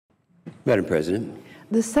Madam President.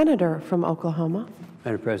 The senator from Oklahoma.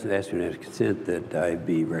 Madam President, I ask unanimous consent that I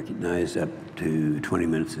be recognized up to 20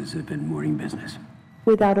 minutes as if in morning business.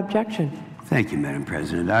 Without objection. Thank you, Madam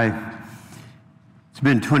President. It's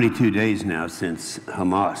been 22 days now since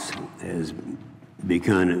Hamas has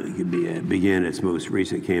began its most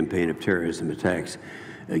recent campaign of terrorism attacks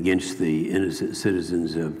against the innocent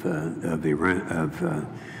citizens of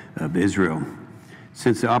Israel.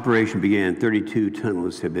 Since the operation began, 32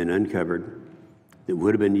 tunnels have been uncovered that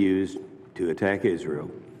would have been used to attack Israel.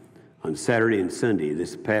 On Saturday and Sunday,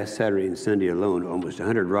 this past Saturday and Sunday alone, almost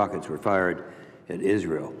 100 rockets were fired at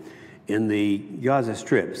Israel. In the Gaza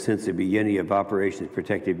Strip, since the beginning of Operation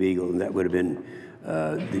Protective Eagle, and that would have been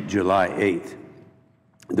July 8th,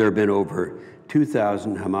 there have been over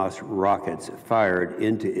 2,000 Hamas rockets fired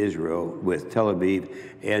into Israel, with Tel Aviv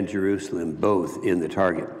and Jerusalem both in the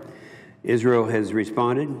target. Israel has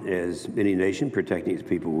responded, as any nation protecting its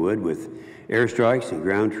people would, with airstrikes and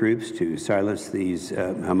ground troops to silence these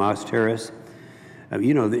Hamas terrorists.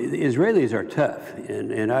 You know, the Israelis are tough,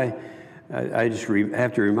 and I just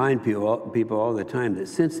have to remind people all the time that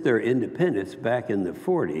since their independence back in the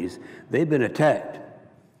 40s, they've been attacked.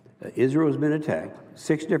 Israel's been attacked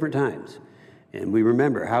 6 different times. And we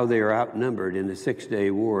remember how they are outnumbered in the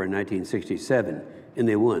Six-Day War in 1967, and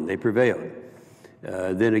they won, they prevailed.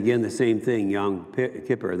 Then again, the same thing, Yom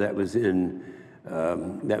Kippur, that was in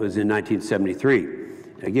 1973.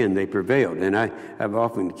 Again, they prevailed. And I've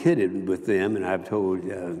often kidded with them, and I've told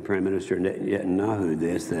Prime Minister Netanyahu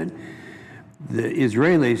this, that the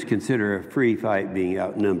Israelis consider a free fight being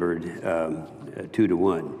outnumbered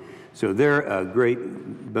 2-to-1. So they're a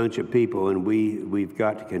great bunch of people, and we've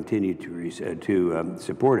got to continue to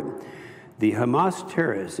support them. The Hamas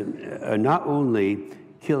terrorists are not only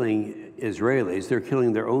killing Israelis, they're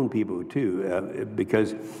killing their own people too,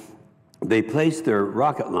 because they place their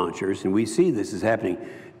rocket launchers, and we see this is happening.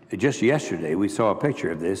 Just yesterday, we saw a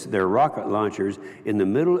picture of this. Their rocket launchers in the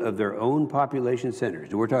middle of their own population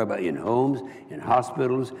centers. We're talking about in homes, in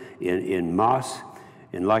hospitals, in mosques.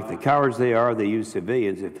 And like the cowards they are, they use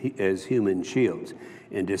civilians as human shields.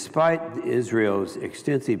 And despite Israel's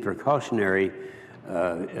extensive precautionary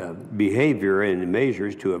behavior and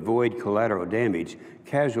measures to avoid collateral damage,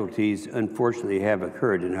 casualties unfortunately have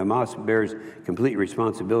occurred, and Hamas bears complete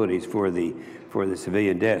responsibilities for the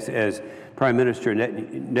civilian deaths. As Prime Minister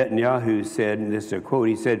Netanyahu said, and this is a quote,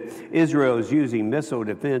 he said, "Israel is using missile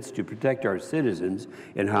defense to protect our citizens,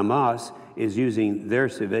 and Hamas is using their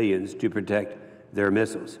civilians to protect their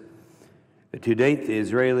missiles." To date, the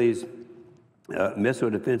Israelis' missile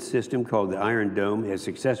defense system called the Iron Dome has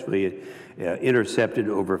successfully intercepted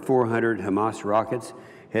over 400 Hamas rockets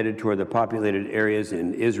headed toward the populated areas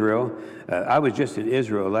in Israel. I was just in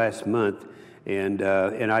Israel last month, and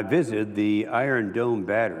I visited the Iron Dome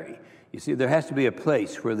battery. You see, there has to be a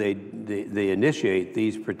place where they initiate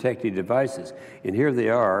these protective devices. And here they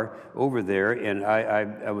are over there, and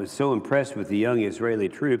I was so impressed with the young Israeli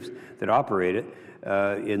troops that operate it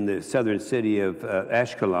in the southern city of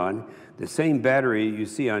Ashkelon. The same battery you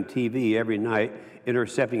see on TV every night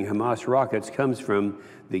intercepting Hamas rockets comes from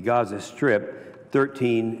the Gaza Strip,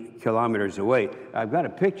 13 kilometers away. I've got a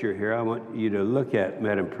picture here I want you to look at,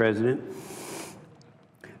 Madam President.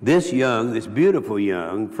 This beautiful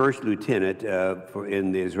young first lieutenant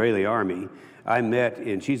in the Israeli army, I met,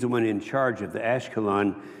 and she's the one in charge of the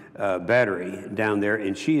Ashkelon battery down there,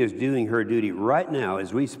 and she is doing her duty right now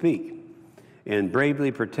as we speak and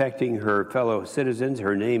bravely protecting her fellow citizens.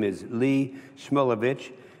 Her name is Lee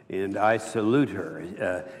Shmulevich, and I salute her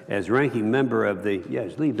as ranking member of the,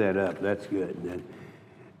 yes, leave that up, that's good.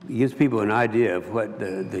 It gives people an idea of what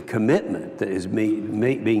the commitment that is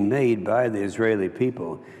being made by the Israeli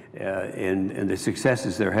people and the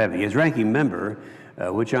successes they're having. As ranking member,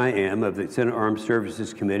 which I am, of the Senate Armed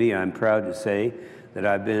Services Committee, I'm proud to say that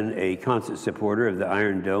I've been a constant supporter of the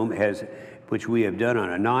Iron Dome, which we have done on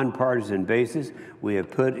a nonpartisan basis. We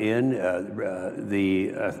have put in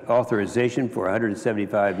the authorization for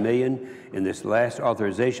 $175 million in this last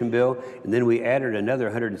authorization bill, and then we added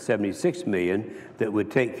another $176 million that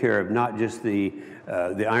would take care of not just the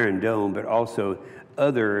Iron Dome, but also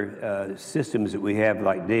other systems that we have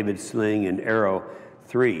like David Sling and Arrow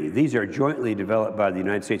 3. These are jointly developed by the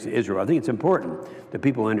United States and Israel. I think it's important that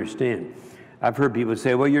people understand. I've heard people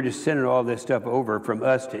say, well, you're just sending all this stuff over from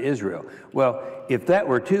us to Israel. Well, if that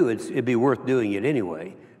were true, it'd be worth doing it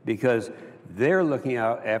anyway, because they're looking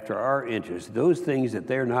out after our interests. Those things that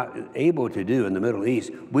they're not able to do in the Middle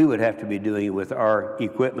East, we would have to be doing with our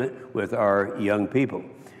equipment, with our young people.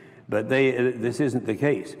 But this isn't the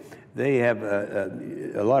case. They have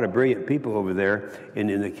a lot of brilliant people over there. And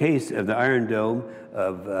in the case of the Iron Dome,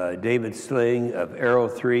 of David Sling, of Arrow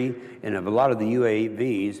 3, and of a lot of the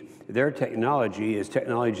UAVs, their technology is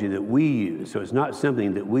technology that we use. So it's not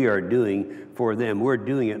something that we are doing for them. We're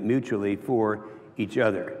doing it mutually for each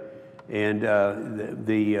other. And I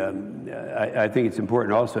think it's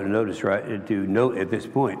important also to notice, right, to note at this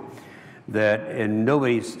point that, and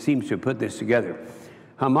nobody seems to put this together,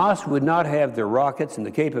 Hamas would not have the rockets and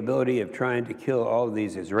the capability of trying to kill all of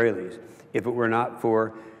these Israelis if it were not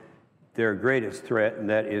for their greatest threat, and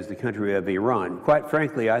that is the country of Iran. Quite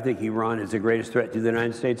frankly, I think Iran is the greatest threat to the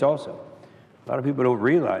United States also. A lot of people don't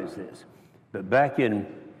realize this. But back in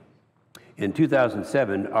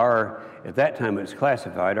 2007, at that time it was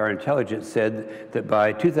classified, our intelligence said that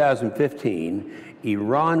by 2015,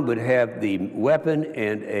 Iran would have the weapon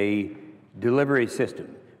and a delivery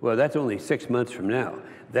system. Well, that's only 6 months from now.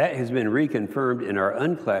 That has been reconfirmed in our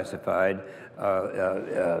unclassified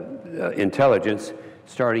intelligence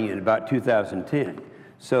starting in about 2010.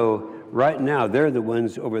 So right now, they're the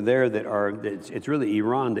ones over there that it's really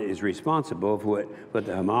Iran that is responsible for what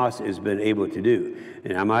the Hamas has been able to do.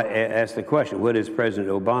 And I might ask the question, what is President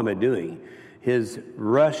Obama doing? His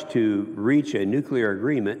rush to reach a nuclear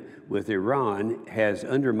agreement with Iran has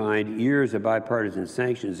undermined years of bipartisan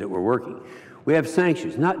sanctions that were working. We have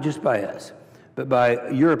sanctions, not just by us, but by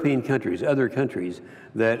European countries, other countries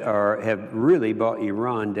that have really brought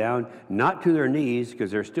Iran down, not to their knees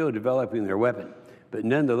because they're still developing their weapon, but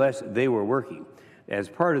nonetheless, they were working. As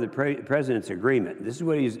part of the president's agreement, this is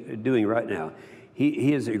what he's doing right now.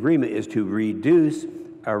 His agreement is to reduce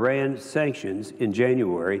Iran's sanctions in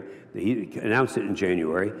January. He announced it in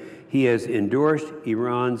January. He has endorsed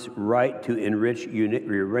Iran's right to enrich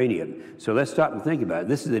uranium. So let's stop and think about it.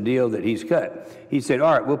 This is the deal that he's cut. He said,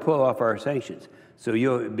 all right, we'll pull off our sanctions. So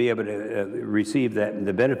you'll be able to receive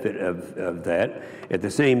the benefit of that. At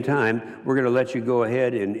the same time, we're going to let you go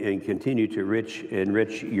ahead and continue to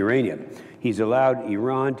enrich uranium. He's allowed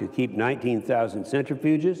Iran to keep 19,000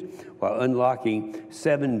 centrifuges while unlocking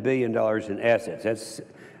 $7 billion in assets. That's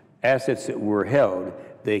assets that were held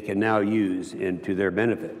they can now use to their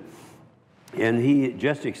benefit. And he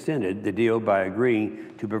just extended the deal by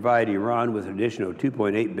agreeing to provide Iran with an additional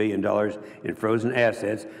 $2.8 billion in frozen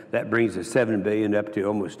assets. That brings the $7 billion up to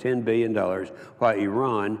almost $10 billion. While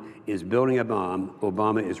Iran is building a bomb,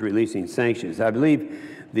 Obama is releasing sanctions. I believe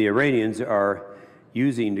the Iranians are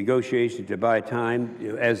using negotiations to buy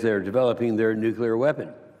time as they're developing their nuclear weapon.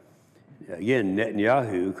 Again,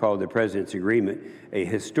 Netanyahu called the president's agreement a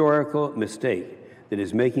historical mistake that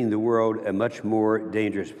is making the world a much more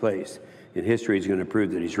dangerous place. And history is going to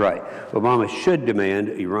prove that he's right. Obama should demand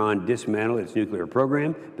Iran dismantle its nuclear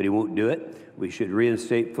program, but he won't do it. We should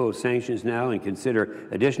reinstate full sanctions now and consider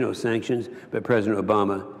additional sanctions, but President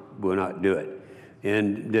Obama will not do it.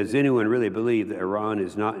 And does anyone really believe that Iran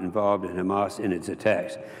is not involved in Hamas in its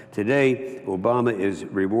attacks? Today, Obama is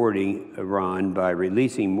rewarding Iran by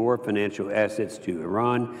releasing more financial assets to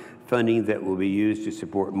Iran, funding that will be used to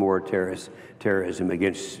support more terrorism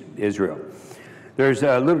against Israel. There's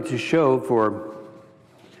a little to show for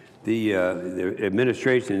the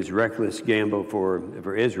administration's reckless gamble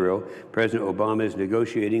for Israel. President Obama is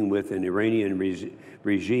negotiating with an Iranian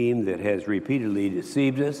regime that has repeatedly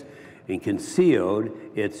deceived us and concealed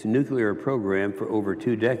its nuclear program for over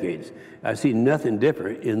 2 decades. I see nothing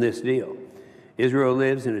different in this deal. Israel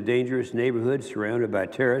lives in a dangerous neighborhood surrounded by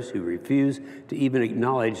terrorists who refuse to even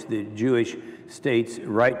acknowledge the Jewish state's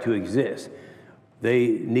right to exist. They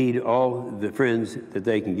need all the friends that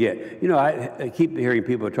they can get. You know, I keep hearing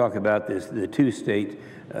people talk about this, the two-state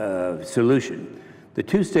solution. The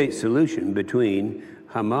two-state solution between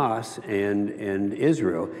Hamas and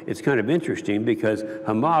Israel, it's kind of interesting because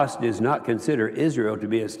Hamas does not consider Israel to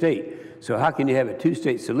be a state. So how can you have a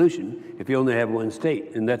two-state solution if you only have one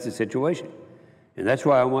state? And that's the situation. And that's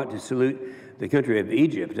why I want to salute the country of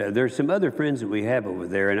Egypt. There's some other friends that we have over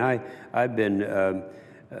there, and I've been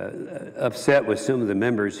upset with some of the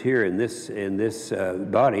members here in this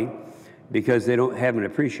body because they don't have an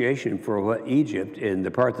appreciation for what Egypt and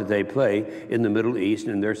the part that they play in the Middle East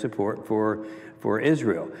and their support for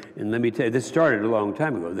Israel. And let me tell you, this started a long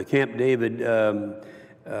time ago. The Camp David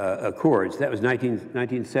Accords, that was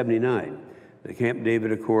 1979. The Camp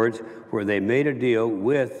David Accords, where they made a deal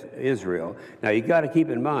with Israel. Now, you got to keep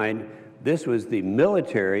in mind, this was the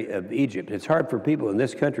military of Egypt. It's hard for people in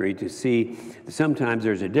this country to see sometimes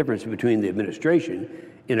there's a difference between the administration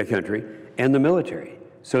in a country and the military.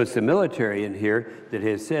 So it's the military in here that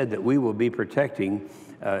has said that we will be protecting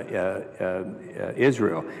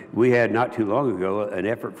Israel. We had not too long ago an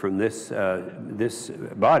effort from this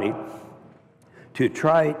body to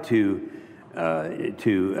try to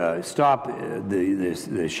stop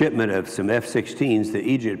the shipment of some F-16s that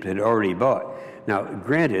Egypt had already bought. Now,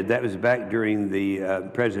 granted, that was back during the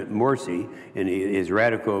President Morsi and his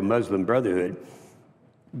radical Muslim Brotherhood,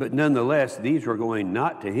 but nonetheless, these were going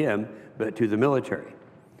not to him, but to the military.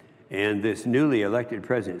 And this newly elected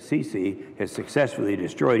President Sisi has successfully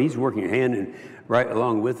destroyed. He's working hand in right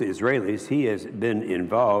along with the Israelis. He has been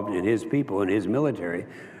involved in his people and his military,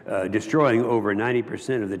 destroying over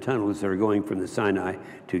 90% of the tunnels that are going from the Sinai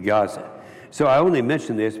to Gaza. So I only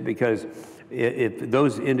mention this because if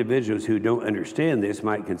those individuals who don't understand this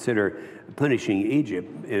might consider punishing Egypt,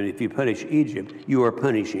 and if you punish Egypt, you are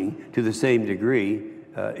punishing to the same degree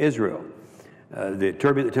Israel. The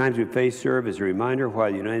turbulent times we face serve as a reminder why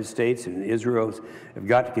the United States and Israel have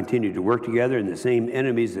got to continue to work together, and the same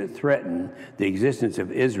enemies that threaten the existence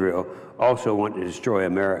of Israel also want to destroy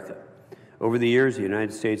America. Over the years, the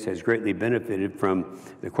United States has greatly benefited from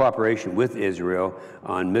the cooperation with Israel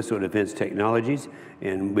on missile defense technologies,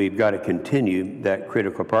 and we've got to continue that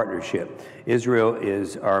critical partnership. Israel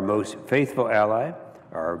is our most faithful ally,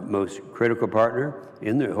 our most critical partner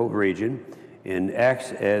in the whole region, and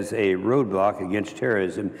acts as a roadblock against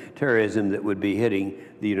terrorism that would be hitting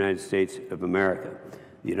the United States of America.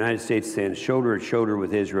 The United States stands shoulder to shoulder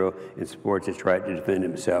with Israel and supports its right to defend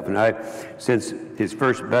himself. And since his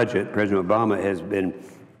first budget, President Obama has been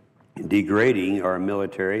degrading our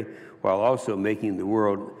military while also making the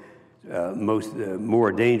world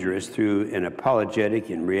more dangerous through an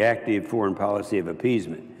apologetic and reactive foreign policy of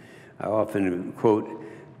appeasement. I often quote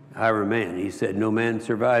Ira Mann. He said, "No man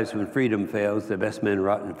survives when freedom fails. The best men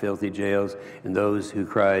rot in filthy jails, and those who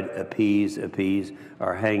cried, 'Appease, appease,'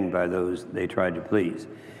 are hanged by those they tried to please."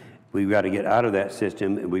 We've got to get out of that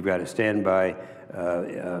system, and we've got to stand by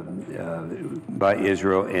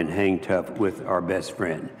Israel and hang tough with our best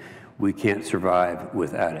friend. We can't survive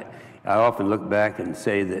without it. I often look back and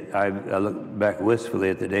say that I look back wistfully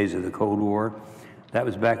at the days of the Cold War. That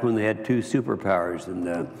was back when they had two superpowers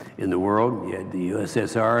in the world. You had the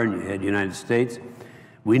USSR and you had the United States.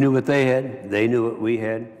 We knew what they had. They knew what we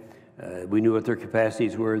had. We knew what their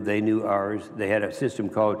capacities were. They knew ours. They had a system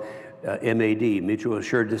called MAD, Mutual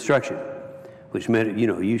Assured Destruction, which meant,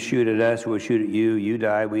 you shoot at us, we'll shoot at you, you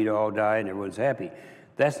die, we'd all die, and everyone's happy.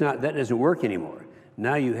 That doesn't work anymore.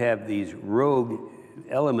 Now you have these rogue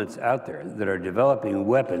elements out there that are developing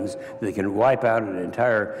weapons that can wipe out an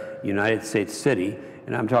entire United States city.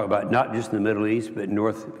 And I'm talking about not just in the Middle East, but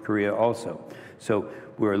North Korea also. So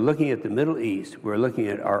we're looking at the Middle East. We're looking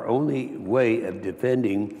at our only way of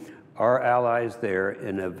defending our allies there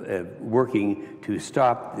and of working to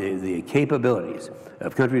stop the capabilities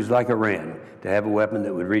of countries like Iran to have a weapon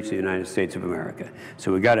that would reach the United States of America.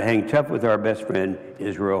 So we've got to hang tough with our best friend,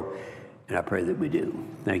 Israel, and I pray that we do.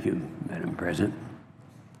 Thank you, Madam President.